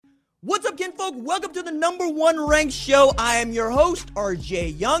What's up, kinfolk? Welcome to the #1 ranked show. I am your host, RJ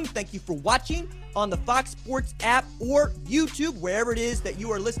Young. Thank you for watching on the Fox Sports app or YouTube, wherever it is that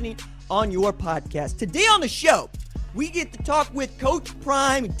you are listening on your podcast. Today on the show, we get to talk with Coach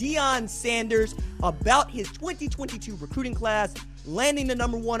Prime Deion Sanders about his 2022 recruiting class, landing the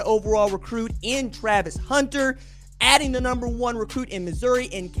 #1 overall recruit in Travis Hunter, adding the #1 recruit in Missouri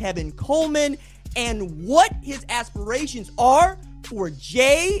in Kevin Coleman, and what his aspirations are for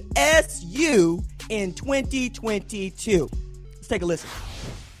JSU in 2022. Let's take a listen.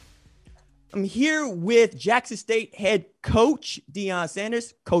 I'm here with Jackson State head coach Deion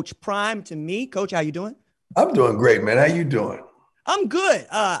Sanders, Coach Prime to me. Coach, how you doing? I'm doing great, man. How you doing? I'm good.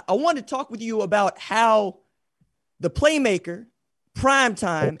 I want to talk with you about how the Playmaker,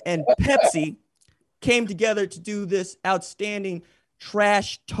 Primetime, and Pepsi came together to do this outstanding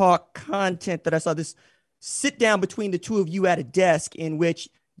trash talk content that I saw, this sit down between the two of you at a desk in which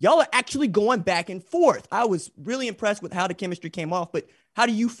y'all are actually going back and forth. I was really impressed with how the chemistry came off, but how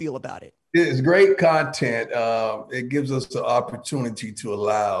do you feel about it? It's great content. It gives us the opportunity to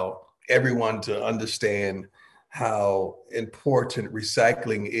allow everyone to understand how important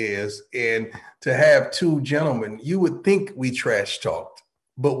recycling is. And to have two gentlemen, you would think we trash talked,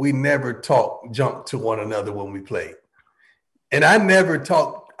 but we never junk to one another when we played. And I never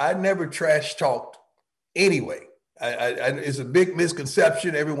trash talked anyway. It's a big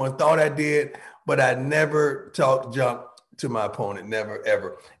misconception. Everyone thought I did, but I never talked junk to my opponent, never,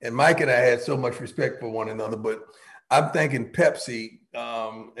 ever. And Mike and I had so much respect for one another, but I'm thanking Pepsi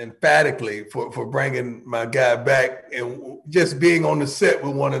emphatically for bringing my guy back, and just being on the set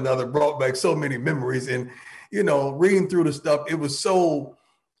with one another brought back so many memories. And, you know, reading through the stuff, it was so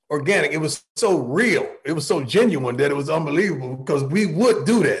organic. It was so real. It was so genuine that it was unbelievable, because we would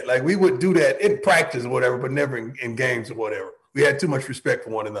do that. Like, we would do that in practice or whatever, but never in games or whatever. We had too much respect for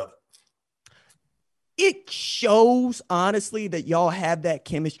one another. It shows, honestly, that y'all have that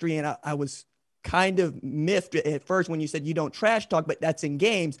chemistry. And I was kind of miffed at first when you said you don't trash talk, but that's in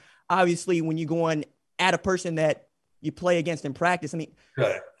games. Obviously, when you go on at a person that you play against in practice, I mean,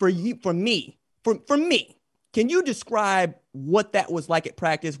 right. For me, can you describe what that was like at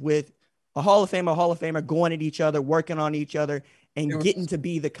practice with a Hall of Famer going at each other, working on each other, and getting to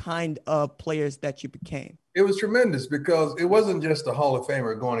be the kind of players that you became? It was tremendous, because it wasn't just a Hall of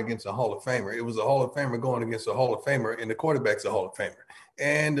Famer going against a Hall of Famer. It was a Hall of Famer going against a Hall of Famer, and the quarterback's a Hall of Famer,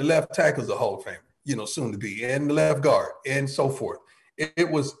 and the left tackle's a Hall of Famer, you know, soon to be, and the left guard, and so forth.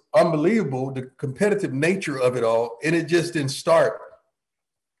 It was unbelievable, the competitive nature of it all, and it just didn't start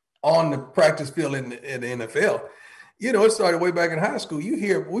on the practice field in the NFL. You know, it started way back in high school. You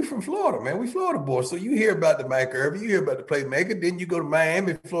hear, we from Florida, man. We Florida boys. So you hear about the Mike Irvin, you hear about the Playmaker. Then you go to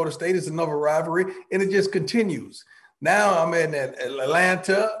Miami, Florida State is another rivalry, and it just continues. Now I'm in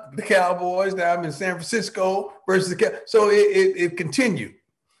Atlanta, the Cowboys. Now I'm in San Francisco versus the Cowboys. So it continued.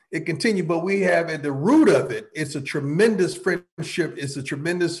 It continued, but we have at the root of it, it's a tremendous friendship. It's a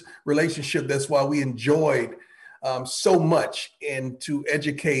tremendous relationship. That's why we enjoyed so much into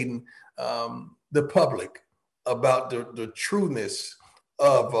educating the public about the trueness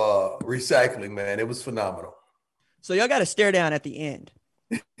of recycling, man. It was phenomenal. So y'all got to stare down at the end.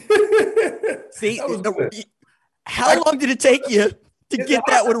 See, how long did it take you to get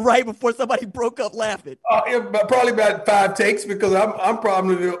that one right before somebody broke up laughing? Probably about 5 takes, because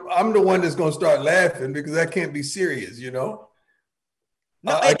I'm the one that's going to start laughing, because that can't be serious, you know.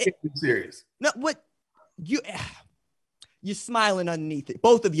 No, I can't be serious. No, what you're smiling underneath it.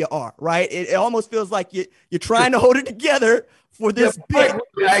 Both of you are, right? It almost feels like you're trying to hold it together for this bit.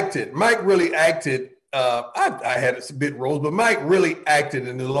 Mike really acted. I had a bit roles, but Mike really acted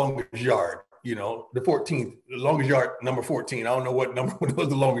in the longest yard. You know, the 14th, the longest yard, number 14. I don't know what number was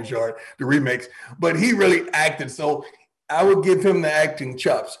the longest yard, the remakes, but he really acted. So I would give him the acting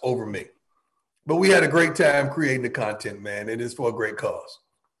chops over me. But we had a great time creating the content, man. It is for a great cause.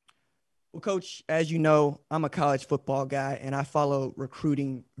 Well, Coach, as you know, I'm a college football guy, and I follow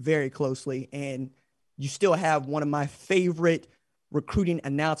recruiting very closely. And you still have one of my favorite recruiting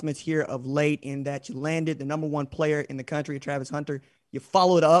announcements here of late, in that you landed the #1 player in the country, Travis Hunter. You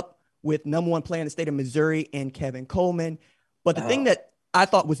followed up with #1 player in the state of Missouri and Kevin Coleman. But the thing that I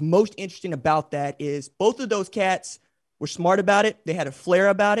thought was most interesting about that is both of those cats were smart about it. They had a flair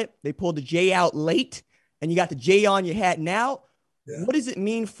about it. They pulled the J out late, and you got the J on your hat now. Yeah. What does it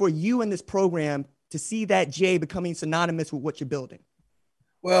mean for you in this program to see that J becoming synonymous with what you're building?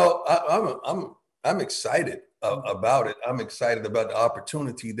 Well, I'm excited about it. I'm excited about the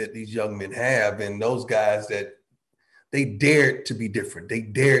opportunity that these young men have, and those guys that they dared to be different. They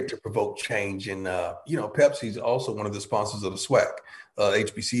dared to provoke change. And, Pepsi's also one of the sponsors of the SWAC,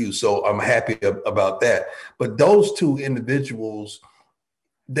 HBCU. So I'm happy about that. But those two individuals,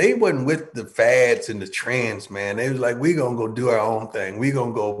 they wasn't with the fads and the trends, man. They was like, we're going to go do our own thing. We're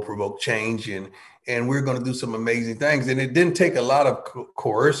going to go provoke change and we're going to do some amazing things. And it didn't take a lot of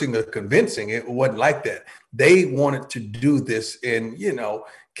coercing or convincing. It wasn't like that. They wanted to do this. And,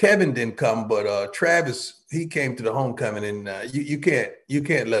 Kevin didn't come, but Travis, he came to the homecoming, and you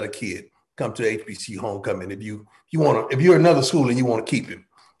can't let a kid come to the HBC homecoming if you're another school and you want to keep him.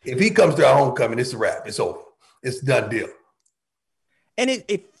 If he comes to our homecoming, it's a wrap. It's over. It's a done deal. And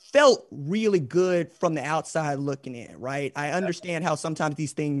it felt really good from the outside looking in, right? I understand how sometimes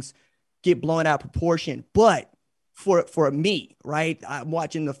these things get blown out of proportion, but for me, right, I'm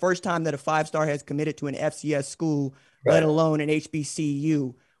watching the first time that a 5-star has committed to an FCS school, right, let alone an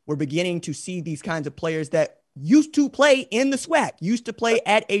HBCU. We're beginning to see these kinds of players that used to play in the SWAC, used to play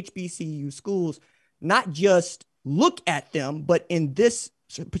at HBCU schools, not just look at them, but in this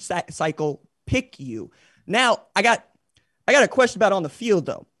cycle, pick you. Now, I got a question about on the field,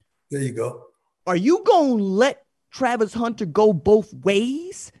 though. There you go. Are you going to let Travis Hunter go both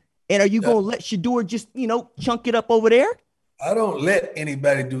ways? And are you going to let Shedeur just, chunk it up over there? I don't let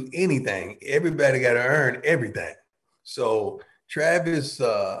anybody do anything. Everybody got to earn everything. So Travis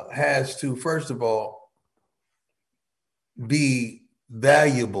has to, first of all, be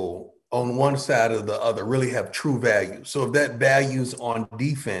valuable on one side or the other, really have true value. So if that value's on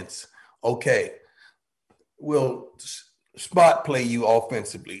defense, okay, we'll spot play you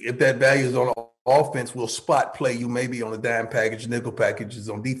offensively. If that value is on offense, we'll spot play you maybe on a dime package, nickel packages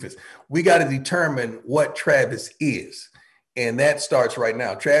on defense. We got to determine what Travis is. And that starts right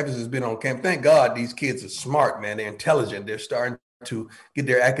now. Travis has been on camp. Thank God these kids are smart, man. They're intelligent. They're starting to get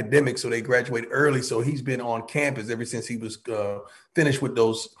their academics, so they graduate early. So he's been on campus ever since he was finished with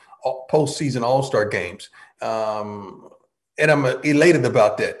those postseason all-star games. And I'm elated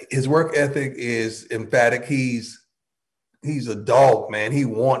about that. His work ethic is emphatic. He's a dog, man. He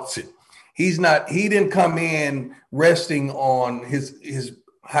wants it. He didn't come in resting on his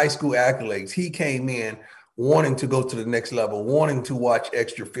high school accolades. He came in wanting to go to the next level, wanting to watch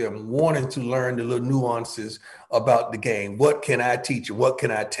extra film, wanting to learn the little nuances about the game. What can I teach him? What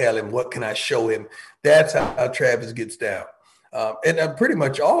can I tell him? What can I show him? That's how Travis gets down. And pretty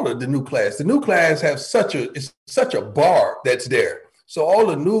much all of the new class. The new class have such a bar that's there. So all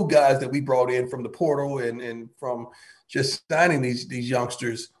the new guys that we brought in from the portal and from just signing these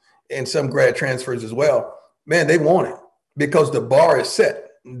youngsters and some grad transfers as well, man, they want it because the bar is set.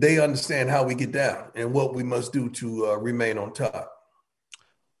 They understand how we get down and what we must do to remain on top.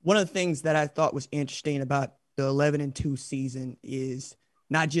 One of the things that I thought was interesting about the 11-2 season is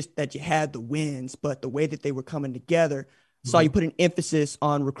not just that you had the wins, but the way that they were coming together. Saw you put an emphasis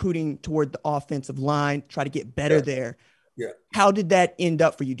on recruiting toward the offensive line, try to get better there. Yeah. How did that end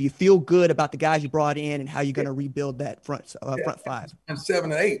up for you? Do you feel good about the guys you brought in and how you're going to rebuild that front five? And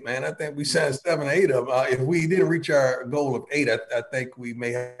 7 and 8, man. I think we signed 7 or 8 of them. If we didn't reach our goal of 8, I think we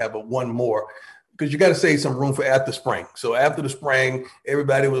may have one more because you got to save some room for after spring. So after the spring,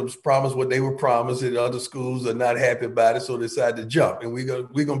 everybody was promised what they were promised, and other schools are not happy about it, so they decided to jump. And we're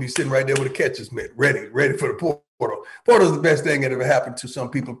gonna be sitting right there with a catcher's mitt, ready for the portal. Portal's the best thing that ever happened to some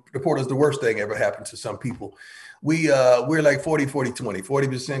people. The portal's the worst thing ever happened to some people. We're like 40-40-20,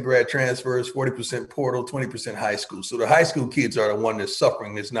 40% grad transfers, 40% portal, 20% high school. So the high school kids are the one that's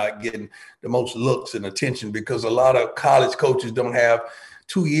suffering, that's not getting the most looks and attention because a lot of college coaches don't have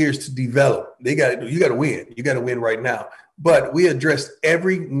 2 years to develop. You got to win. You got to win right now. But we addressed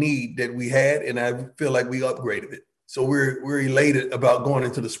every need that we had, and I feel like we upgraded it. So we're elated about going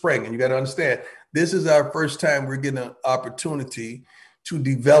into the spring. And you got to understand, this is our first time we're getting an opportunity to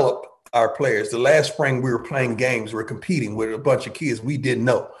develop our players. The last spring we were playing games, we're competing with a bunch of kids we didn't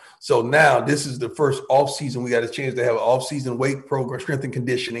know. So now this is the first off season. We got a chance to have an off season weight program, strength and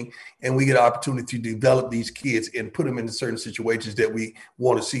conditioning, and we get an opportunity to develop these kids and put them into certain situations that we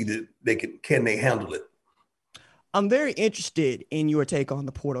want to see that can they handle it. I'm very interested in your take on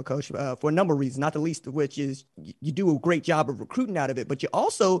the portal, Coach, for a number of reasons, not the least of which is you do a great job of recruiting out of it, but you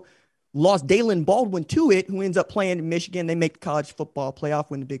also lost Dalen Baldwin to it, who ends up playing in Michigan. They make the college football playoff,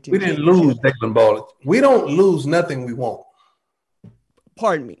 win the Big Ten. We didn't lose Dalen Baldwin. We don't lose nothing we want.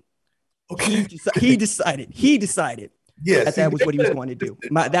 Pardon me. Okay. He decided. Yes, that was what he was going to do.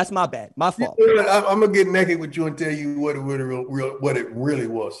 That's my bad. My fault. I'm gonna get naked with you and tell you what it really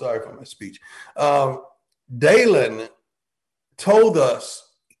was. Sorry for my speech. Dalen told us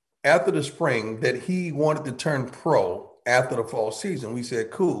after the spring that he wanted to turn pro after the fall season. We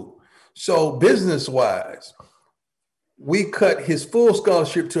said, cool. So business-wise, we cut his full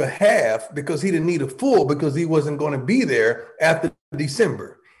scholarship to a half because he didn't need a full because he wasn't going to be there after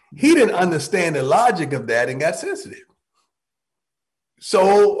December. He didn't understand the logic of that and got sensitive.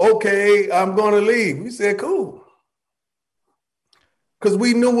 So, okay, I'm going to leave. We said, cool. Because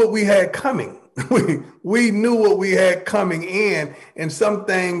we knew what we had coming. we knew what we had coming in, and some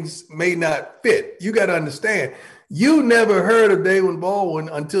things may not fit. You got to understand, you never heard of Deion Baldwin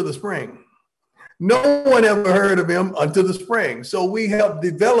until the spring. No one ever heard of him until the spring. So we helped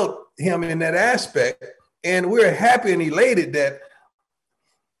develop him in that aspect. And we're happy and elated that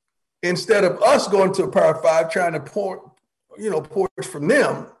instead of us going to a Power 5 trying to poach from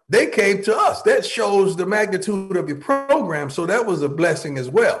them, they came to us. That shows the magnitude of your program. So that was a blessing as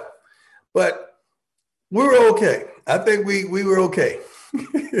well. But we were okay. I think we were okay.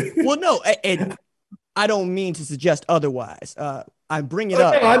 Well, no, and I don't mean to suggest otherwise. I bring it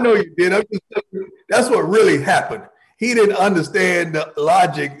up. I know you did. That's what really happened. He didn't understand the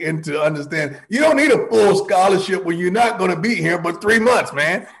logic into understand. You don't need a full scholarship when you're not going to be here but 3 months,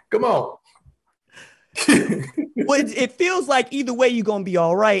 man. Come on. Well, it feels like either way you're going to be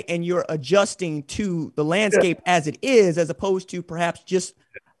all right, and you're adjusting to the landscape as it is, as opposed to perhaps just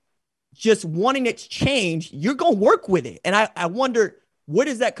wanting it to change. You're going to work with it. And I wonder, where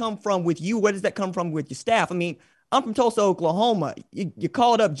does that come from with you? Where does that come from with your staff? I mean, I'm from Tulsa, Oklahoma. You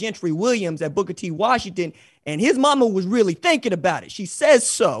called up Gentry Williams at Booker T. Washington, and his mama was really thinking about it. She says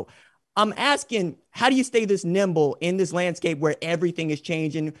so. I'm asking, how do you stay this nimble in this landscape where everything is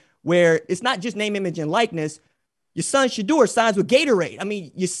changing, where it's not just name, image, and likeness? Your son Shador signs with Gatorade. I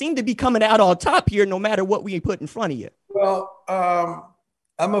mean, you seem to be coming out on top here no matter what we put in front of you. Well,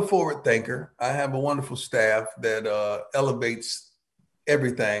 I'm a forward thinker. I have a wonderful staff that elevates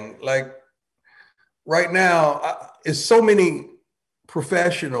everything. Like, right now, it's so many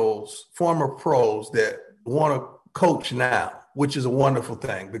professionals, former pros that want to coach now, which is a wonderful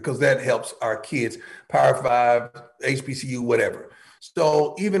thing because that helps our kids, Power 5, HBCU, whatever.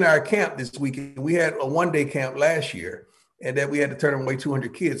 So even our camp this weekend, we had a one-day camp last year, and that we had to turn away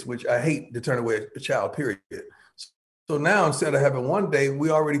 200 kids, which I hate to turn away a child, period. So now instead of having one day, we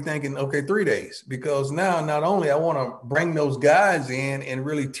already thinking, okay, 3 days, because now not only I want to bring those guys in and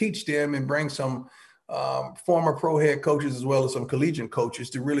really teach them and bring some former pro head coaches as well as some collegiate coaches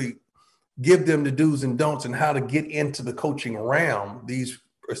to really give them the do's and don'ts and how to get into the coaching realm, these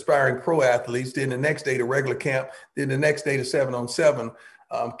aspiring pro athletes. Then the next day, the regular camp, then the next day, the 7-on-7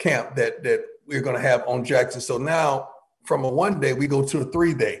 camp that we're going to have on Jackson. So now from a 1 day, we go to a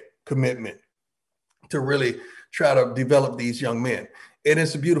 3 day commitment to really try to develop these young men. And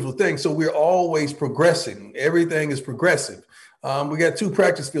it's a beautiful thing. So we're always progressing. Everything is progressive. We got 2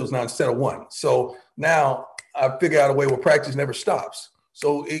 practice fields now instead of 1. So now I figure out a way where practice never stops.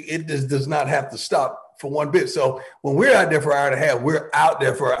 So it just does not have to stop for one bit. So when we're out there for an hour and a half, we're out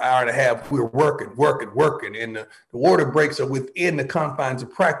there for an hour and a half. We're working. And the water breaks are within the confines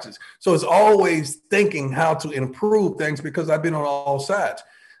of practice. So it's always thinking how to improve things because I've been on all sides.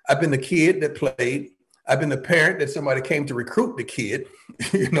 I've been the kid that played. I've been the parent that somebody came to recruit the kid,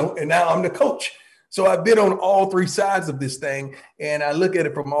 and now I'm the coach. So I've been on all 3 sides of this thing, and I look at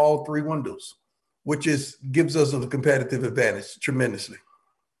it from all 3 windows, which gives us a competitive advantage tremendously.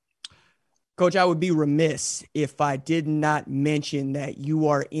 Coach, I would be remiss if I did not mention that you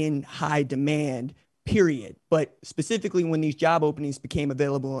are in high demand, period. But specifically when these job openings became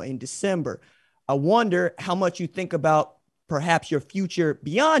available in December, I wonder how much you think about perhaps your future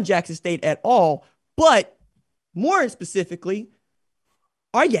beyond Jackson State at all. But more specifically,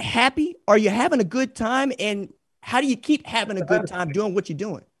 are you happy? Are you having a good time? And how do you keep having a good time doing what you're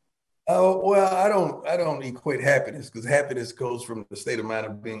doing? Oh, well, I don't equate happiness because happiness goes from the state of mind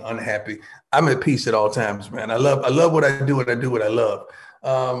of being unhappy. I'm at peace at all times, man. I love what I do and I do what I love.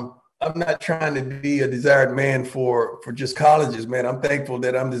 I'm not trying to be a desired man for just colleges, man. I'm thankful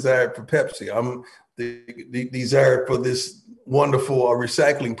that I'm desired for Pepsi. I'm the desired for this wonderful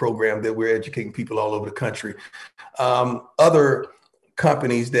recycling program that we're educating people all over the country. Other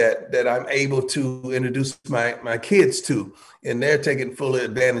companies that I'm able to introduce my kids to, and they're taking full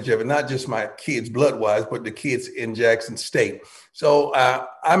advantage of it, not just my kids blood-wise, but the kids in Jackson State. So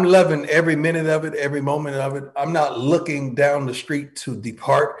I'm loving every minute of it, every moment of it. I'm not looking down the street to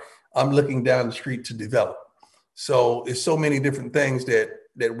depart. I'm looking down the street to develop. So it's so many different things that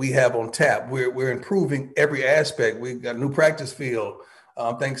we have on tap. We're improving every aspect. We've got a new practice field.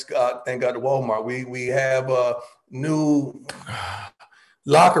 Thank God to Walmart. We have new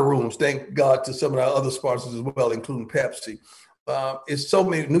locker rooms. Thank God to some of our other sponsors as well, including Pepsi. It's so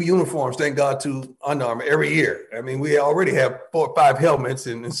many new uniforms, thank God, to Under Armour every year. I mean, we already have 4 or 5 helmets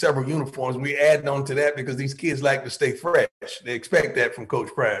and several uniforms. We add on to that because these kids like to stay fresh. They expect that from Coach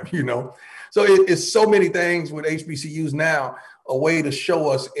Prime, So it's so many things with HBCUs now, a way to show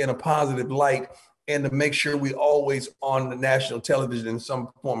us in a positive light and to make sure we always on the national television in some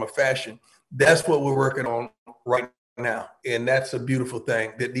form or fashion. That's what we're working on right now. And that's a beautiful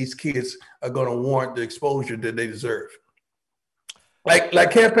thing that these kids are going to warrant the exposure that they deserve. Like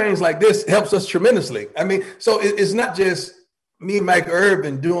campaigns like this helps us tremendously. I mean, so it's not just me, Mike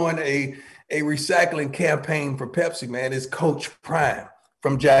Irvin, doing a recycling campaign for Pepsi, man. It's Coach Prime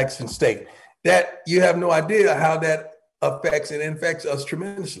from Jackson State. That you have no idea how that affects and infects us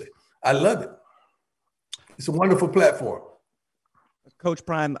tremendously. I love it. It's a wonderful platform. Coach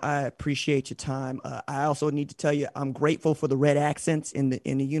Prime, I appreciate your time. I also need to tell you, I'm grateful for the red accents in the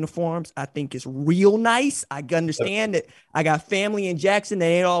uniforms. I think it's real nice. I understand that I got family in Jackson that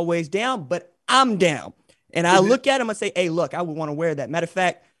ain't always down, but I'm down. And I look at them and say, hey, look, I would want to wear that. Matter of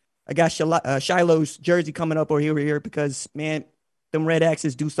fact, I got Shiloh's jersey coming up over here because, man, them red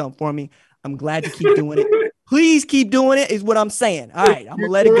accents do something for me. I'm glad to keep doing it. Please keep doing it is what I'm saying. All right, I'm going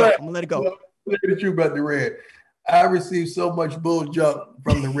to let it go. I'm going to let it go. Look at you about the red. I received so much bull junk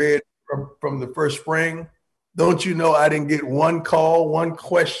from the red from the first spring. Don't you know I didn't get one call, one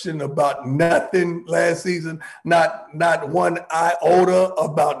question about nothing last season, not one iota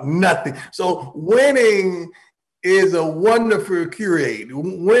about nothing. So winning is a wonderful curate.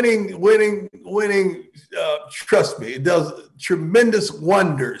 Winning, trust me, it does tremendous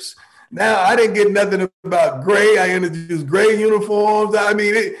wonders. Now, I didn't get nothing about gray. I introduced gray uniforms. I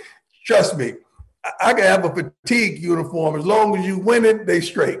mean, trust me. I can have a fatigue uniform. As long as you win it, they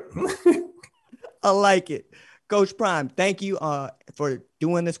straight. I like it. Coach Prime, thank you for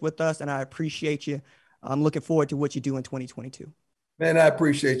doing this with us, and I appreciate you. I'm looking forward to what you do in 2022. Man, I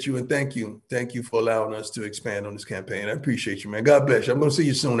appreciate you, and thank you. Thank you for allowing us to expand on this campaign. I appreciate you, man. God bless you. I'm going to see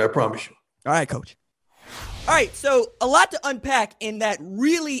you soon, I promise you. All right, Coach. All right, so a lot to unpack in that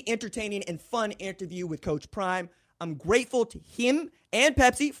really entertaining and fun interview with Coach Prime. I'm grateful to him and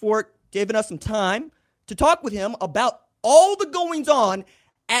Pepsi for giving us some time to talk with him about all the goings-on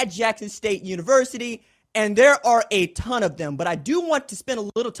at Jackson State University, and there are a ton of them. But I do want to spend a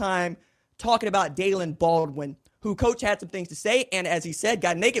little time talking about Deion Baldwin, who Coach had some things to say, and as he said,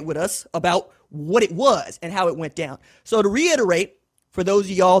 got naked with us about what it was and how it went down. So to reiterate, for those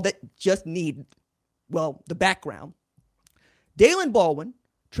of y'all that just need, the background, Deion Baldwin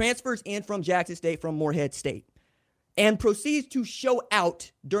transfers in from Jackson State from Morehead State and proceeds to show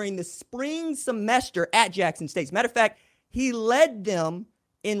out during the spring semester at Jackson State. As a matter of fact, he led them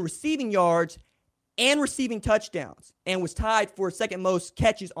in receiving yards and receiving touchdowns and was tied for second most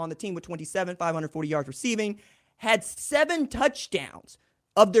catches on the team with 27, 540 yards receiving, had 7 touchdowns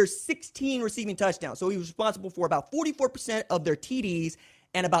of their 16 receiving touchdowns. So he was responsible for about 44% of their TDs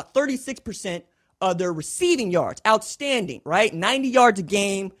and about 36% of their receiving yards. Outstanding, right? 90 yards a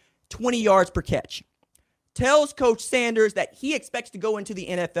game, 20 yards per catch. Tells Coach Sanders that he expects to go into the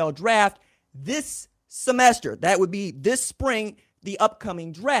NFL draft this semester. That would be this spring, the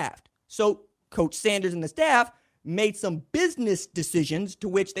upcoming draft. So Coach Sanders and the staff made some business decisions to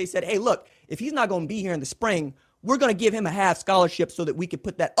which they said, hey, look, if he's not going to be here in the spring, we're going to give him a half scholarship so that we could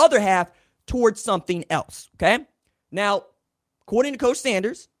put that other half towards something else, okay? Now, according to Coach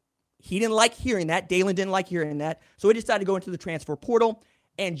Sanders, he didn't like hearing that. Deion didn't like hearing that. So he decided to go into the transfer portal,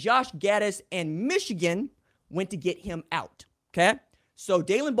 and Josh Gaddis and Michigan went to get him out, okay? So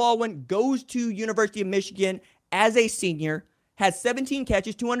Deion Baldwin goes to University of Michigan as a senior, has 17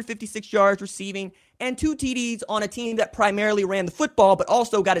 catches, 256 yards receiving, and 2 TDs on a team that primarily ran the football, but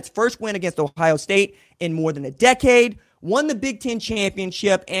also got its first win against Ohio State in more than a decade, won the Big Ten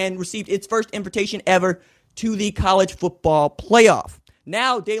championship, and received its first invitation ever to the college football playoff.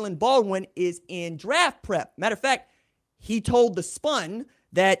 Now Deion Baldwin is in draft prep. Matter of fact, he told The Spun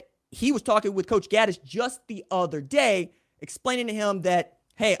that he was talking with Coach Gaddis just the other day, explaining to him that,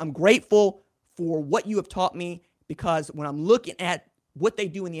 hey, I'm grateful for what you have taught me because when I'm looking at what they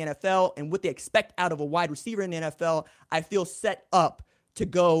do in the NFL and what they expect out of a wide receiver in the NFL, I feel set up to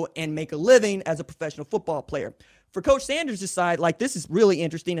go and make a living as a professional football player. For Coach Sanders' side, this is really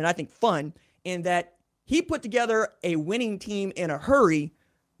interesting and I think fun in that he put together a winning team in a hurry,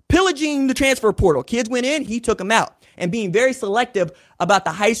 pillaging the transfer portal. Kids went in, he took them out, and being very selective about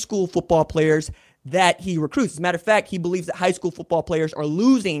the high school football players that he recruits. As a matter of fact, he believes that high school football players are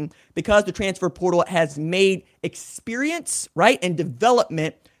losing because the transfer portal has made experience, right, and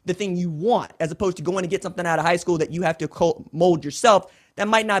development the thing you want, as opposed to going to get something out of high school that you have to mold yourself that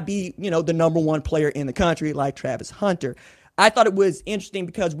might not be, the number one player in the country like Travis Hunter. I thought it was interesting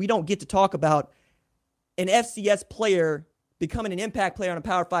because we don't get to talk about an FCS player becoming an impact player on a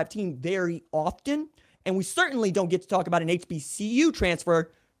Power 5 team very often. And we certainly don't get to talk about an HBCU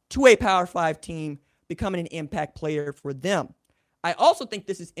transfer to a Power 5 team becoming an impact player for them. I also think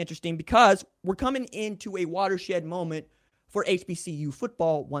this is interesting because we're coming into a watershed moment for HBCU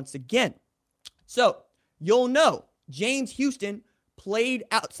football once again. So you'll know James Houston played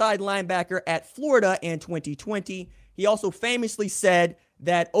outside linebacker at Florida in 2020. He also famously said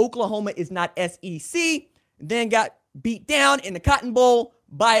that Oklahoma is not SEC, then got beat down in the Cotton Bowl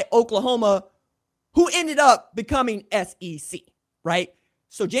by Oklahoma, who ended up becoming SEC, right?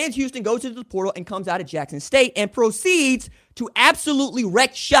 So James Houston goes into the portal and comes out of Jackson State and proceeds to absolutely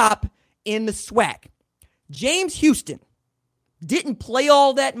wreck shop in the SWAC. James Houston didn't play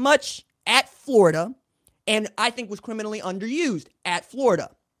all that much at Florida, and I think was criminally underused at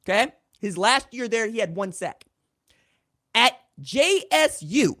Florida, okay? His last year there, he had 1 sack. At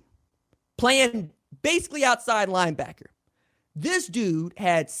JSU, playing basically outside linebacker, this dude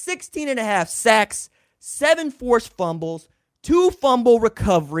had 16 and a half sacks, 7 forced fumbles, 2 fumble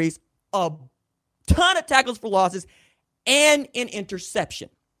recoveries, a ton of tackles for losses, and an interception.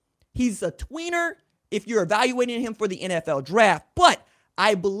 He's a tweener if you're evaluating him for the NFL draft, but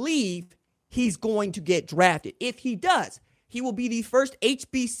I believe he's going to get drafted. If he does, he will be the first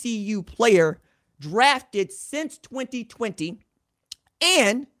HBCU player drafted since 2020,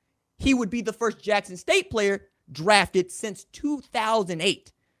 and he would be the first Jackson State player drafted since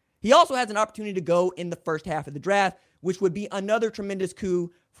 2008. He also has an opportunity to go in the first half of the draft, which would be another tremendous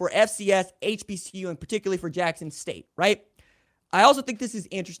coup for FCS, HBCU, and particularly for Jackson State, right? I also think this is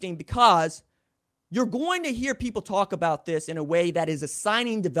interesting because you're going to hear people talk about this in a way that is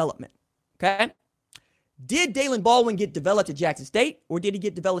assigning development, okay? Did Dalen Baldwin get developed at Jackson State, or did he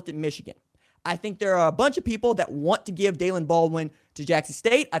get developed at Michigan? I think there are a bunch of people that want to give Dalen Baldwin to Jackson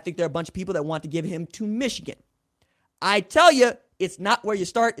State. I think there are a bunch of people that want to give him to Michigan. I tell you, it's not where you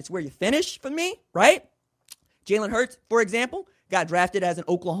start, it's where you finish for me, right? Jalen Hurts, for example, got drafted as an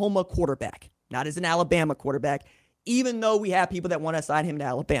Oklahoma quarterback, not as an Alabama quarterback, even though we have people that want to assign him to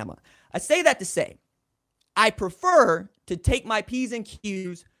Alabama. I say that to say, I prefer to take my P's and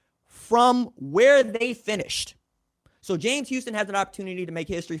Q's from where they finished. So James Houston has an opportunity to make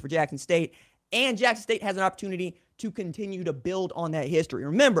history for Jackson State, and Jackson State has an opportunity to continue to build on that history.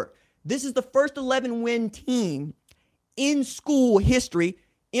 Remember, this is the first 11-win team in school history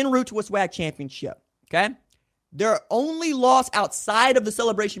en route to a SWAC championship, okay? Their only loss outside of the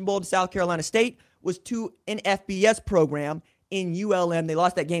Celebration Bowl to South Carolina State was to an FBS program in ULM. They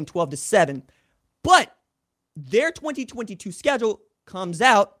lost that game 12-7. But their 2022 schedule comes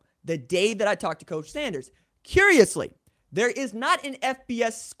out the day that I talked to Coach Sanders. Curiously, there is not an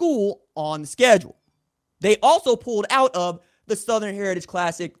FBS school on the schedule. They also pulled out of the Southern Heritage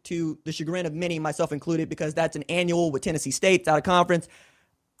Classic to the chagrin of many, myself included, because that's an annual with Tennessee State. It's out of conference.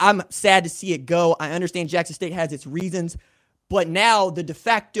 I'm sad to see it go. I understand Jackson State has its reasons, but now the de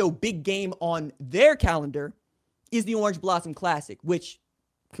facto big game on their calendar is the Orange Blossom Classic, which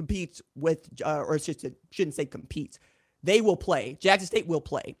competes with, or shouldn't say competes. They will play. Jackson State will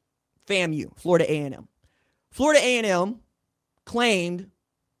play FAMU, Florida A&M. Florida A&M claimed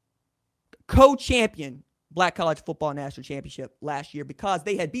co-champion Black College Football National Championship last year because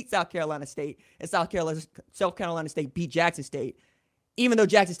they had beat South Carolina State, and South Carolina State beat Jackson State, even though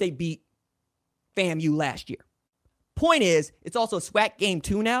Jackson State beat FAMU last year. Point is, it's also a SWAC game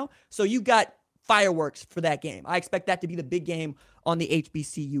too now, so you've got fireworks for that game. I expect that to be the big game on the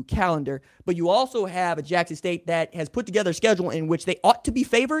HBCU calendar, but you also have a Jackson State that has put together a schedule in which they ought to be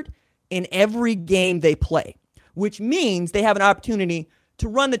favored in every game they play, which means they have an opportunity to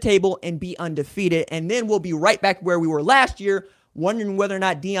run the table and be undefeated, and then we'll be right back where we were last year, wondering whether or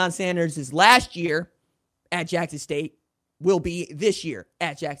not Deion Sanders' last year at Jackson State will be this year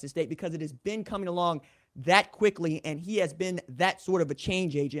at Jackson State, because it has been coming along that quickly, and he has been that sort of a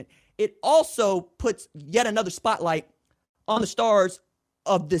change agent. It also puts yet another spotlight on the stars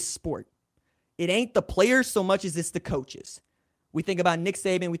of this sport. It ain't the players so much as it's the coaches. We think about Nick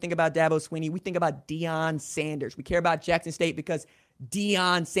Saban, we think about Dabo Swinney, we think about Deion Sanders. We care about Jackson State because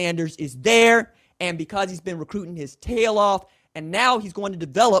Deion Sanders is there, and because he's been recruiting his tail off, and now he's going to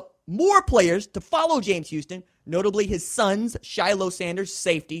develop more players to follow James Houston, notably his sons, Shiloh Sanders,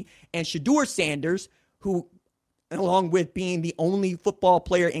 safety, and Shedeur Sanders, who, along with being the only football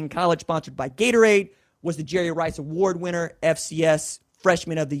player in college sponsored by Gatorade, was the Jerry Rice Award winner, FCS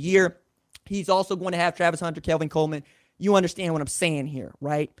Freshman of the Year. He's also going to have Travis Hunter, Kelvin Coleman. You understand what I'm saying here,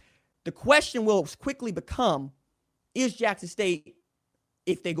 right? The question will quickly become, is Jackson State,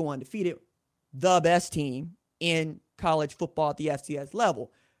 if they go undefeated, the best team in college football at the FCS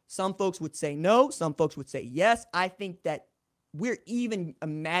level. Some folks would say no. Some folks would say yes. I think that we're even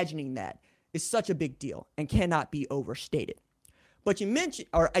imagining that is such a big deal and cannot be overstated. But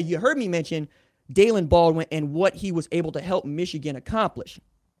you heard me mention Dalen Baldwin and what he was able to help Michigan accomplish.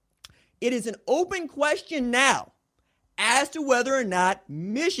 It is an open question now as to whether or not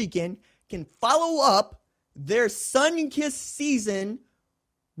Michigan can follow up their sun-kissed season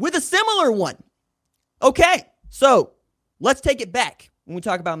with a similar one. Okay, so let's take it back when we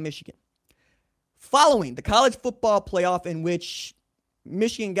talk about Michigan. Following the college football playoff in which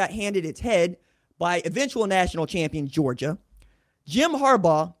Michigan got handed its head by eventual national champion Georgia, Jim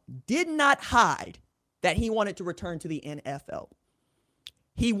Harbaugh did not hide that he wanted to return to the NFL.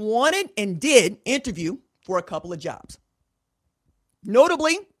 He wanted and did interview for a couple of jobs.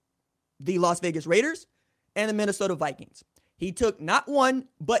 Notably, the Las Vegas Raiders and the Minnesota Vikings. He took not one,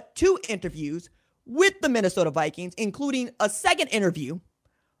 but 2 interviews with the Minnesota Vikings, including a second interview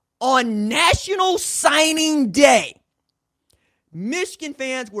on National Signing Day. Michigan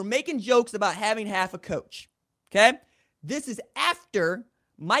fans were making jokes about having half a coach. Okay? This is after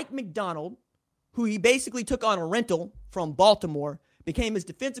Mike Macdonald, who he basically took on a rental from Baltimore, became his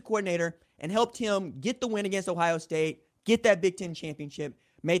defensive coordinator and helped him get the win against Ohio State, get that Big Ten championship,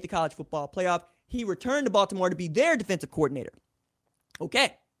 made the college football playoff. He returned to Baltimore to be their defensive coordinator.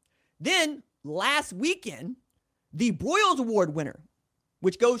 Okay. Then last weekend, the Broyles Award winner,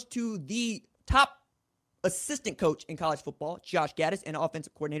 which goes to the top assistant coach in college football, Josh Gattis, and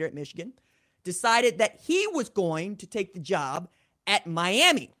offensive coordinator at Michigan, decided that he was going to take the job at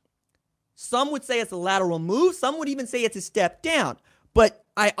Miami. Some would say it's a lateral move. Some would even say it's a step down. But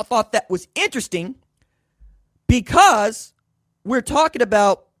I thought that was interesting because we're talking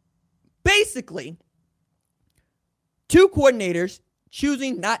about basically 2 coordinators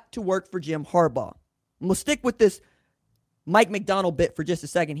choosing not to work for Jim Harbaugh. And we'll stick with this Mike Macdonald bit for just a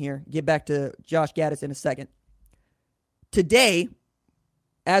second here. Get back to Josh Gattis in a second. Today,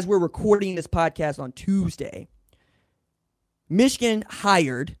 as we're recording this podcast on Tuesday, Michigan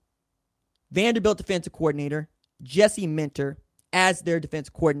hired Vanderbilt defensive coordinator Jesse Minter as their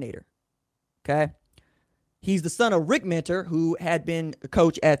defensive coordinator. Okay? He's the son of Rick Minter, who had been a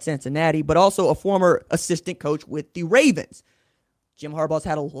coach at Cincinnati, but also a former assistant coach with the Ravens. Jim Harbaugh's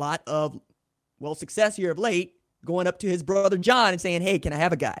had a lot of, success here of late, going up to his brother John and saying, hey, can I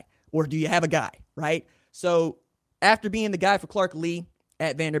have a guy? Or do you have a guy? Right? So after being the guy for Clark Lee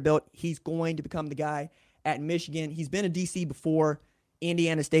at Vanderbilt, he's going to become the guy at Michigan. He's been a DC before,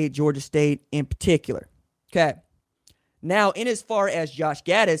 Indiana State, Georgia State in particular. Okay. Now, in as far as Josh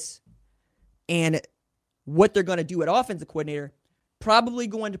Gattis and what they're going to do at offensive coordinator, probably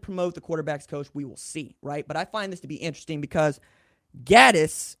going to promote the quarterback's coach. We will see, right? But I find this to be interesting because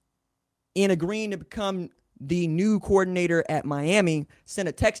Gattis, in agreeing to become the new coordinator at Miami, sent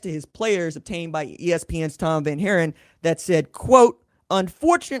a text to his players obtained by ESPN's Tom Van Haren that said, quote,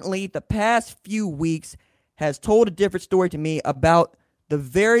 unfortunately, the past few weeks has told a different story to me about the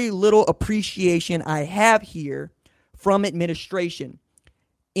very little appreciation I have here from administration.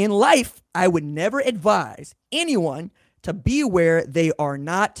 In life, I would never advise anyone to be where they are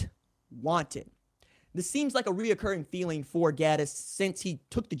not wanted. This seems like a reoccurring feeling for Gattis since he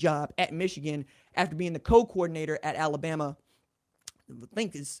took the job at Michigan after being the co-coordinator at Alabama, I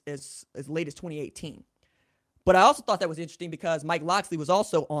think as late as 2018. But I also thought that was interesting because Mike Locksley was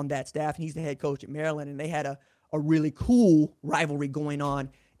also on that staff, and he's the head coach at Maryland, and they had a really cool rivalry going on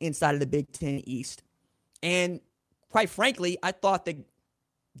inside of the Big Ten East. And quite frankly, I thought that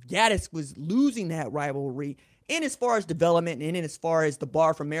Gattis was losing that rivalry in as far as development and in as far as the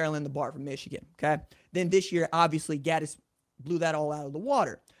bar from Maryland, the bar from Michigan, okay? Then this year, obviously, Gattis blew that all out of the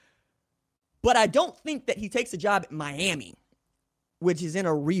water. But I don't think that he takes a job at Miami, which is in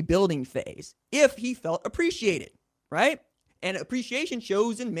a rebuilding phase, if he felt appreciated, right? And appreciation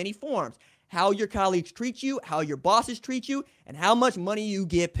shows in many forms. How your colleagues treat you, how your bosses treat you, and how much money you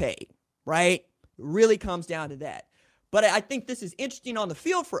get paid, right? It really comes down to that. But I think this is interesting on the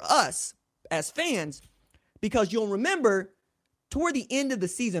field for us as fans because you'll remember toward the end of the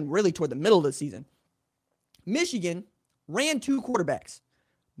season, really toward the middle of the season, Michigan ran 2 quarterbacks.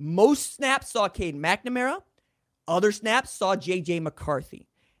 Most snaps saw Cade McNamara. Other snaps saw J.J. McCarthy.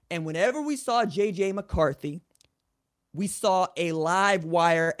 And whenever we saw J.J. McCarthy, we saw a live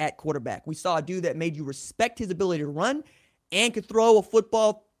wire at quarterback. We saw a dude that made you respect his ability to run and could throw a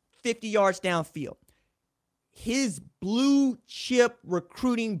football 50 yards downfield. His blue chip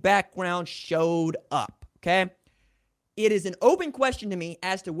recruiting background showed up, okay? It is an open question to me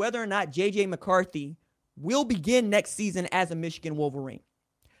as to whether or not J.J. McCarthy will begin next season as a Michigan Wolverine.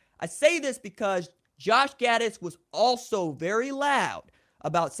 I say this because Josh Gaddis was also very loud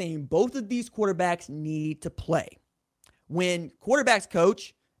about saying both of these quarterbacks need to play. When quarterbacks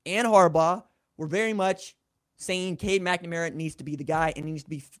coach and Harbaugh were very much saying Cade McNamara needs to be the guy and he needs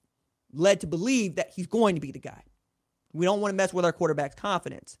to be led to believe that he's going to be the guy. We don't want to mess with our quarterback's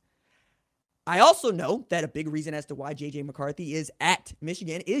confidence. I also know that a big reason as to why J.J. McCarthy is at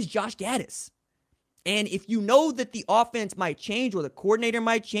Michigan is Josh Gaddis. And if you know that the offense might change or the coordinator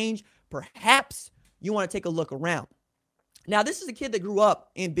might change, perhaps you want to take a look around. Now, this is a kid that grew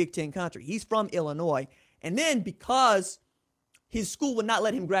up in Big Ten country. He's from Illinois. And then because his school would not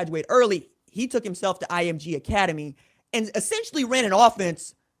let him graduate early, he took himself to IMG Academy and essentially ran an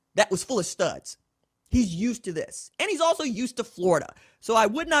offense that was full of studs. He's used to this. And he's also used to Florida. So I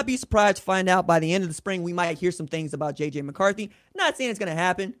would not be surprised to find out by the end of the spring we might hear some things about J.J. McCarthy. Not saying it's going to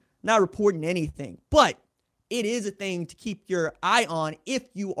happen. Not reporting anything. But it is a thing to keep your eye on if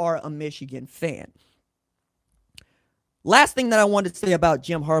you are a Michigan fan. Last thing that I wanted to say about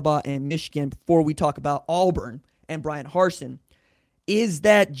Jim Harbaugh and Michigan before we talk about Auburn and Brian Harsin is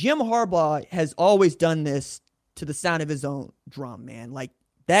that Jim Harbaugh has always done this to the sound of his own drum, man. Like,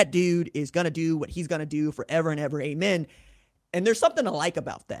 that dude is going to do what he's going to do forever and ever. Amen. And there's something I like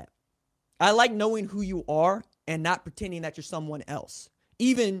about that. I like knowing who you are and not pretending that you're someone else.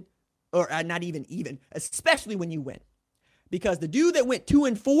 Especially when you win. Because the dude that went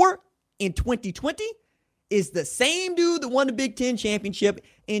 2-4 in 2020 is the same dude that won the Big Ten championship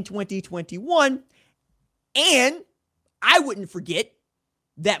in 2021. And I wouldn't forget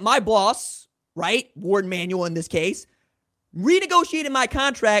that my boss, right, Ward Manuel in this case, renegotiated my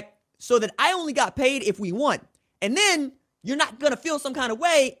contract so that I only got paid if we won. And then you're not going to feel some kind of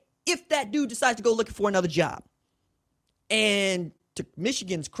way if that dude decides to go looking for another job. And to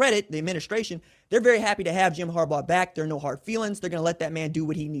Michigan's credit, the administration, they're very happy to have Jim Harbaugh back. There are no hard feelings. They're going to let that man do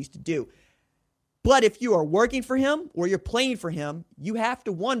what he needs to do. But if you are working for him or you're playing for him, you have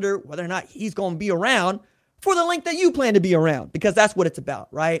to wonder whether or not he's going to be around for the length that you plan to be around, because that's what it's about,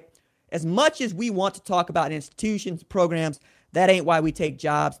 right? As much as we want to talk about institutions, programs, that ain't why we take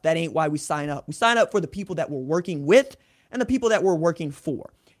jobs. That ain't why we sign up. We sign up for the people that we're working with and the people that we're working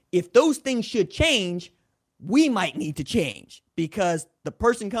for. If those things should change, we might need to change because the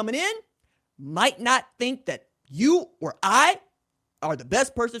person coming in might not think that you or I are the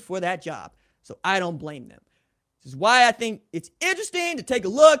best person for that job. So I don't blame them. This is why I think it's interesting to take a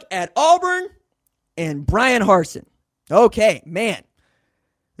look at Auburn and Brian Harsin. Okay, man.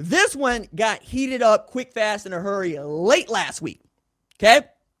 This one got heated up quick, fast, in a hurry late last week. Okay?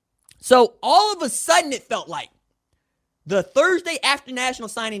 So all of a sudden it felt like the Thursday after National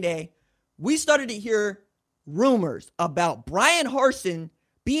Signing Day, we started to hear rumors about Brian Harsin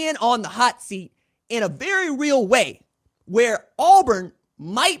being on the hot seat in a very real way, where Auburn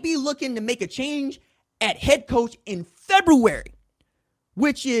might be looking to make a change at head coach in February,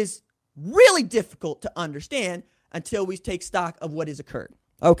 which is really difficult to understand until we take stock of what has occurred.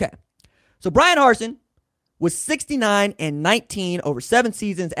 Okay, so Brian Harsin was 69-19 over 7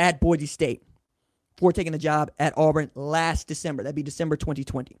 seasons at Boise State before taking the job at Auburn last December. That'd be December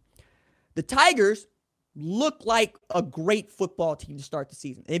 2020. The Tigers looked like a great football team to start the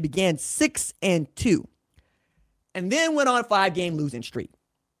season. They began 6-2 and then went on a 5-game losing streak.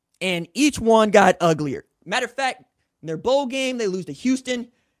 And each one got uglier. Matter of fact, in their bowl game, they lose to Houston.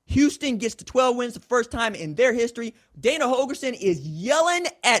 Houston gets to 12 wins the first time in their history. Dana Holgorsen is yelling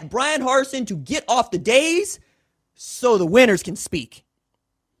at Brian Harsin to get off the days so the winners can speak.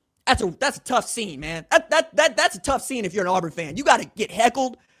 That's a tough scene, man. That's a tough scene if you're an Auburn fan. You got to get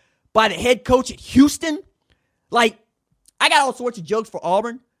heckled by the head coach at Houston. Like, I got all sorts of jokes for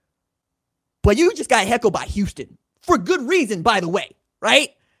Auburn, but you just got heckled by Houston. For good reason, by the way,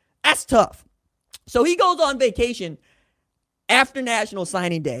 right? That's tough. So he goes on vacation after National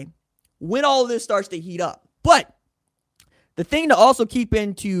Signing Day when all of this starts to heat up. But the thing to also keep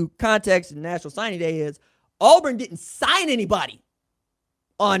into context in National Signing Day is Auburn didn't sign anybody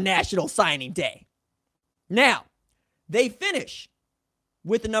on National Signing Day. Now, they finish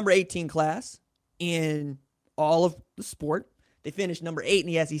with the number 18 class in all of the sport. They finished number 8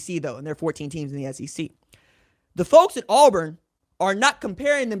 in the SEC, though, and there are 14 teams in the SEC. The folks at Auburn are not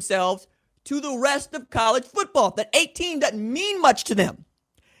comparing themselves to the rest of college football. That 18 doesn't mean much to them.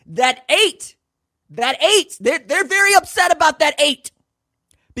 That 8, they're very upset about that 8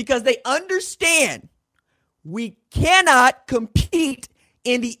 because they understand we cannot compete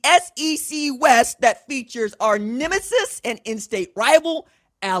in the SEC West that features our nemesis and in-state rival,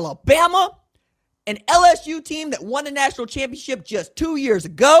 Alabama, an LSU team that won the national championship just 2 years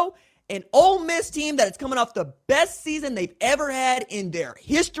ago, an Ole Miss team that is coming off the best season they've ever had in their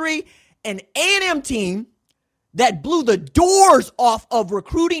history, An A&M team that blew the doors off of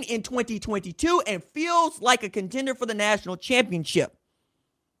recruiting in 2022 and feels like a contender for the national championship.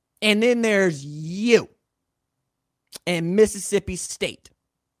 And then there's you and Mississippi State.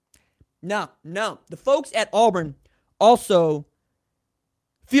 No. The folks at Auburn also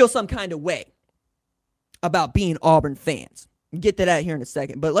feel some kind of way about being Auburn fans. We'll get to that here in a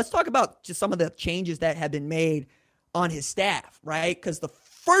second. But let's talk about just some of the changes that have been made on his staff, right? Because the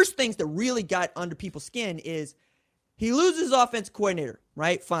first things that really got under people's skin is he loses his offensive coordinator,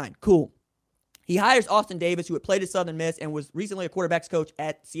 right? Fine, cool. He hires Austin Davis, who had played at Southern Miss and was recently a quarterbacks coach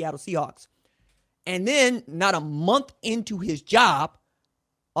at Seattle Seahawks. And then, not a month into his job,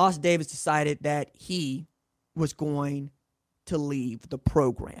 Austin Davis decided that he was going to leave the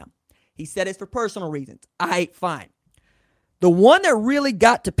program. He said it's for personal reasons. All right, fine. The one that really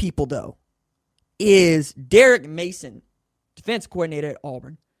got to people, though, is Derek Mason, defense coordinator at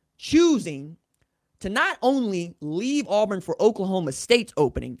Auburn, choosing to not only leave Auburn for Oklahoma State's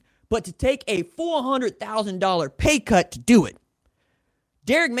opening, but to take a $400,000 pay cut to do it.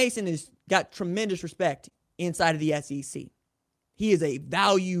 Derek Mason has got tremendous respect inside of the SEC. He is a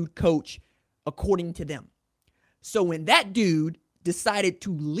valued coach, according to them. So when that dude decided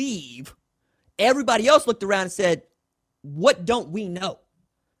to leave, everybody else looked around and said, what don't we know?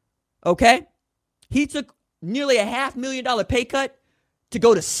 Okay? He took nearly a $500,000 pay cut to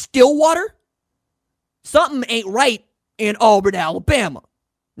go to Stillwater. Something ain't right in Auburn, Alabama.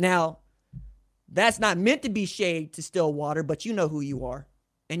 Now, that's not meant to be shade to Stillwater, but you know who you are,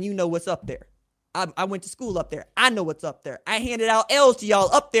 and you know what's up there. I went to school up there. I know what's up there. I handed out L's to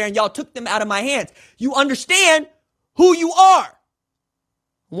y'all up there, and y'all took them out of my hands. You understand who you are.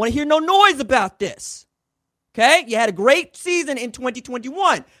 I want to hear no noise about this. Okay? You had a great season in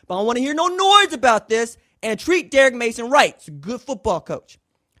 2021, but I want to hear no noise about this and treat Derek Mason right. He's a good football coach.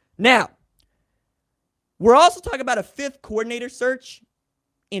 Now, we're also talking about a fifth coordinator search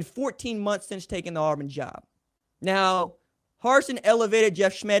in 14 months since taking the Auburn job. Now, Harsin elevated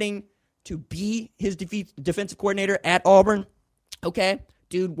Jeff Schmedding to be his defensive coordinator at Auburn. Okay,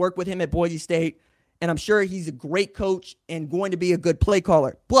 dude, worked with him at Boise State, and I'm sure he's a great coach and going to be a good play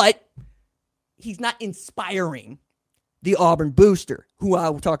caller. But he's not inspiring the Auburn booster, who I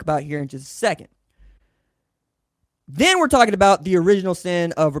will talk about here in just a second. Then we're talking about the original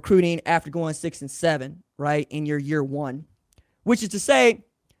sin of recruiting after going 6-7, right, in your year one, which is to say,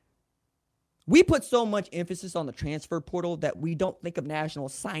 we put so much emphasis on the transfer portal that we don't think of National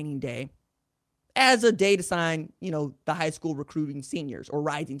Signing Day as a day to sign, the high school recruiting seniors or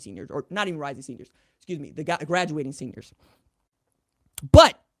rising seniors, or not even rising seniors, the graduating seniors.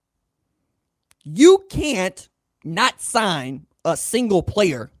 But you can't not sign a single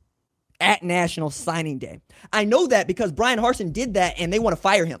player at National Signing Day. I know that because Brian Harsin did that and they want to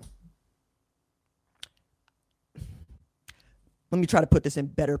fire him. Let me try to put this in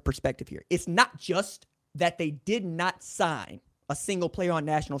better perspective here. It's not just that they did not sign a single player on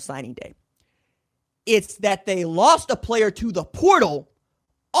National Signing Day. It's that they lost a player to the portal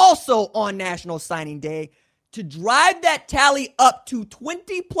also on National Signing Day to drive that tally up to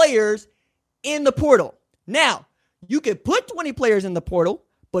 20 players in the portal. Now, you can put 20 players in the portal,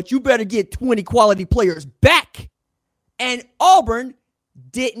 but you better get 20 quality players back. And Auburn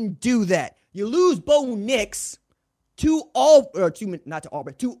didn't do that. You lose Bo Nix to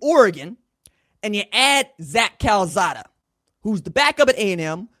Oregon, and you add Zach Calzada, who's the backup at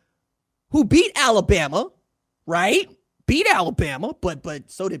A&M, who beat Alabama, right? Beat Alabama, but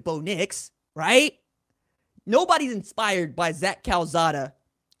so did Bo Nix, right? Nobody's inspired by Zach Calzada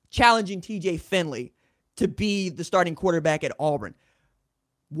challenging TJ Finley to be the starting quarterback at Auburn.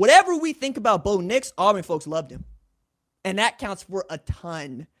 Whatever we think about Bo Nix, Auburn folks loved him. And that counts for a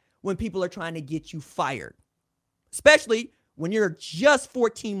ton when people are trying to get you fired, especially when you're just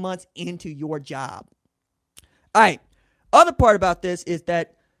 14 months into your job. All right. Other part about this is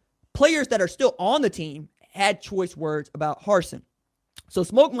that players that are still on the team had choice words about Harsin. So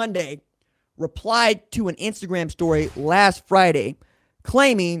Smoke Monday replied to an Instagram story last Friday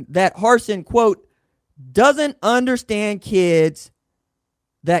claiming that Harsin, quote, doesn't understand kids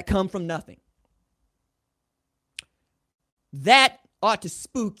that come from nothing. That ought to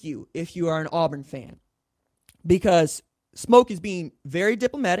spook you if you are an Auburn fan, because Smoke is being very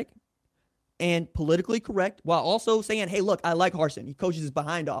diplomatic and politically correct while also saying, hey, look, I like Harsin. He coaches his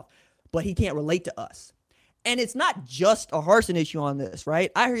behind off, but he can't relate to us. And it's not just a Harsin issue on this,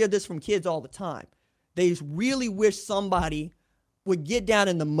 right? I hear this from kids all the time. They just really wish somebody would get down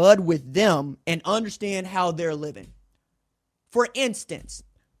in the mud with them and understand how they're living. For instance,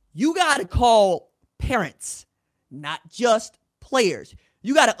 you got to call parents, not just players.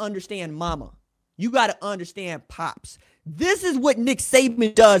 You got to understand mama. You got to understand pops. This is what Nick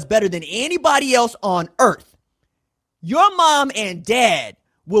Saban does better than anybody else on earth. Your mom and dad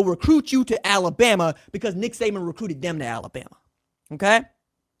will recruit you to Alabama because Nick Saban recruited them to Alabama. Okay?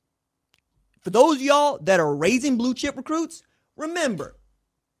 For those of y'all that are raising blue chip recruits, remember,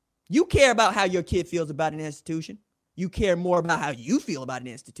 you care about how your kid feels about an institution. You care more about how you feel about an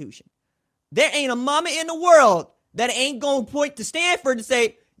institution. There ain't a mama in the world that ain't going to point to Stanford and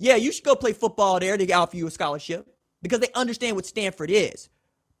say, yeah, you should go play football there to offer you a scholarship, because they understand what Stanford is.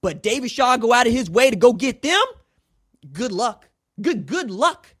 But David Shaw go out of his way to go get them? Good luck. Good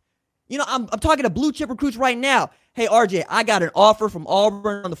luck. You know, I'm talking to blue chip recruits right now. Hey, RJ, I got an offer from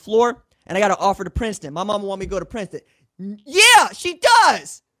Auburn on the floor, and I got an offer to Princeton. My mama want me to go to Princeton. Yeah, she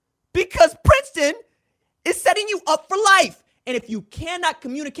does. Because Princeton is setting you up for life. And if you cannot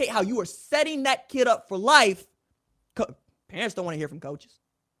communicate how you are setting that kid up for life, parents don't want to hear from coaches.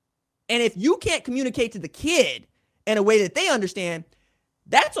 And if you can't communicate to the kid in a way that they understand,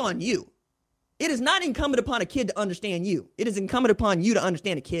 that's on you. It is not incumbent upon a kid to understand you. It is incumbent upon you to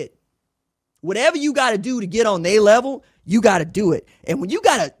understand a kid. Whatever you got to do to get on their level, you got to do it. And when you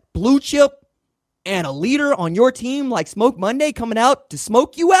got a blue chip and a leader on your team like Smoke Monday coming out to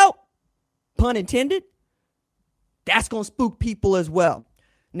smoke you out, pun intended, that's going to spook people as well.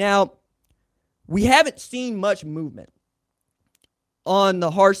 Now, we haven't seen much movement on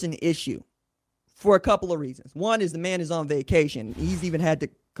the Harsin issue for a couple of reasons. One is the man is on vacation. He's even had to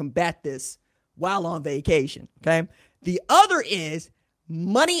combat this while on vacation, okay? The other is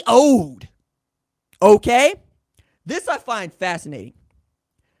money owed, okay? This I find fascinating.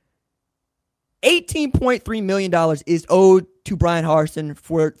 $18.3 million is owed to Brian Harsin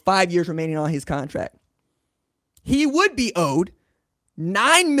for 5 years remaining on his contract. He would be owed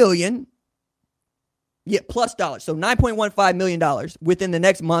 $9 million, plus dollars, so $9.15 million within the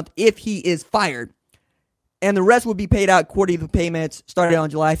next month if he is fired. And the rest would be paid out quarterly payments started on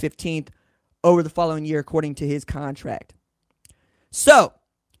July 15th over the following year according to his contract. So,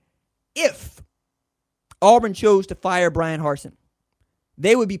 if Auburn chose to fire Brian Harsin,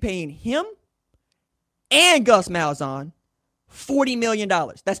 they would be paying him and Gus Malzahn $40 million.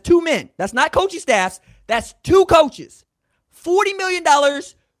 That's two men. That's not coaching staffs. That's two coaches. $40 million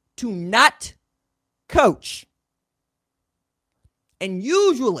to not coach. And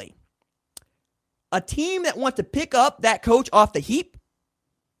usually, a team that wants to pick up that coach off the heap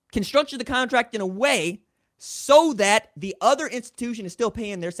can structure the contract in a way so that the other institution is still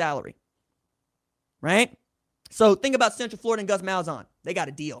paying their salary. Right? So think about Central Florida and Gus Malzahn. They got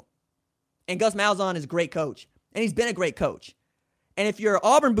a deal. And Gus Malzahn is a great coach. And he's been a great coach. And if you're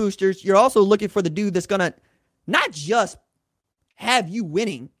Auburn boosters, you're also looking for the dude that's going to not just have you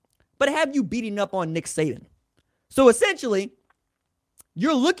winning, but have you beating up on Nick Saban. So essentially,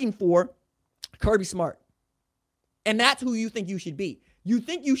 you're looking for Kirby Smart. And that's who you think you should be. You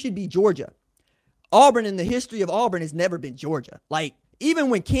think you should be Georgia. Auburn, in the history of Auburn, has never been Georgia. Like, even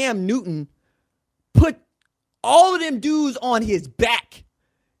when Cam Newton put all of them dudes on his back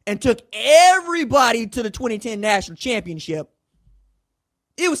and took everybody to the 2010 national championship,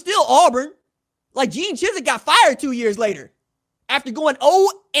 it was still Auburn. Like, Gene Chizik got fired 2 years later after going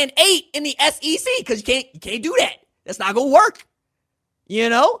 0-8 in the SEC because you can't do that. That's not going to work. You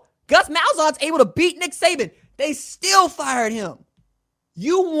know? Gus Malzahn's able to beat Nick Saban. They still fired him.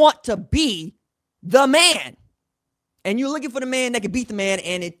 You want to be the man. And you're looking for the man that can beat the man,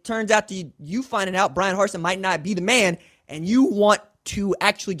 and it turns out to you finding out Brian Harsin might not be the man, and you want to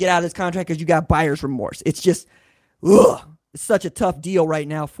actually get out of this contract because you got buyer's remorse. It's just, it's such a tough deal right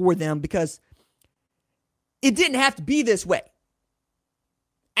now for them because it didn't have to be this way.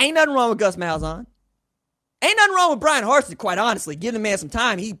 Ain't nothing wrong with Gus Malzahn. Ain't nothing wrong with Brian Harsin, quite honestly. Give the man some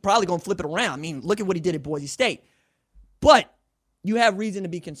time, he probably going to flip it around. I mean, look at what he did at Boise State. But you have reason to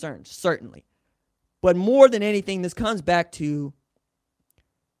be concerned, certainly. But more than anything, this comes back to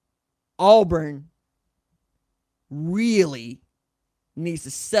Auburn really needs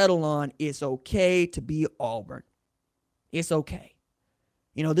to settle on it's okay to be Auburn. It's okay.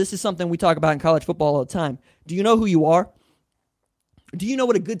 You know, this is something we talk about in college football all the time. Do you know who you are? Do you know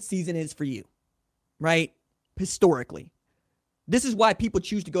what a good season is for you? Right? Historically. This is why people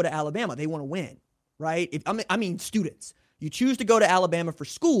choose to go to Alabama. They want to win. Right? I mean, students. You choose to go to Alabama for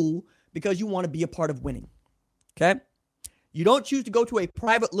school because you want to be a part of winning. Okay? You don't choose to go to a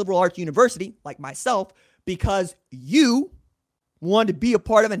private liberal arts university like myself because you want to be a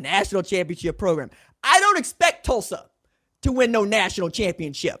part of a national championship program. I don't expect Tulsa to win no national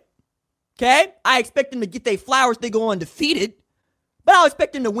championship. Okay? I expect them to get their flowers, they go undefeated, but I don't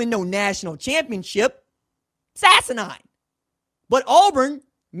expect them to win no national championship. It's asinine. But Auburn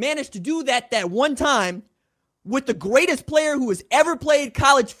managed to do that one time with the greatest player who has ever played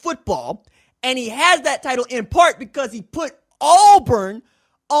college football. And he has that title in part because he put Auburn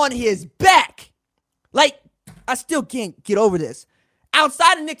on his back. Like, I still can't get over this.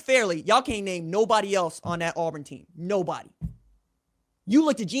 Outside of Nick Fairley, y'all can't name nobody else on that Auburn team. Nobody. You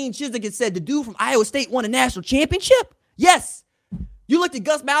looked at Gene Chizik and said, the dude from Iowa State won a national championship? Yes. You looked at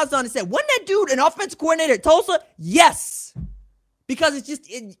Gus Malzahn and said, wasn't that dude an offensive coordinator at Tulsa? Yes. Because it's just,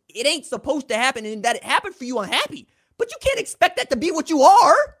 it ain't supposed to happen, and that it happened for you, I'm happy. But you can't expect that to be what you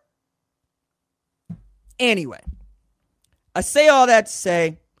are. Anyway, I say all that to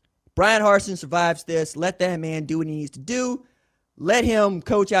say, Brian Harsin survives this. Let that man do what he needs to do. Let him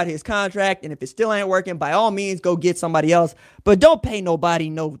coach out his contract, and if it still ain't working, by all means, go get somebody else. But don't pay nobody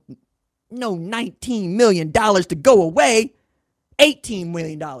no $19 million to go away. $18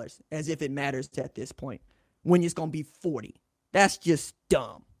 million, as if it matters at this point, when it's going to be 40. That's just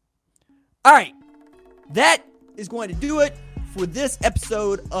dumb. All right, that is going to do it for this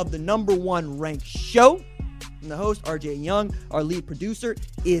episode of the number one ranked show. I'm the host, RJ Young. Our lead producer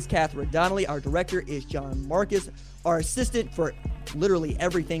is Catherine Donnelly. Our director is John Marcus. Our assistant for literally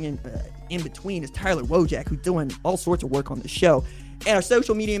everything in between is Tyler Wojak, who's doing all sorts of work on the show. And our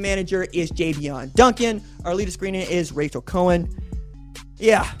social media manager is Javion Duncan. Our lead screener is Rachel Cohen.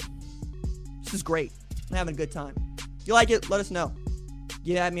 Yeah, this is great. I'm having a good time. If you like it, let us know.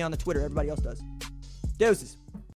 Get at me on the Twitter. Everybody else does. Deuces.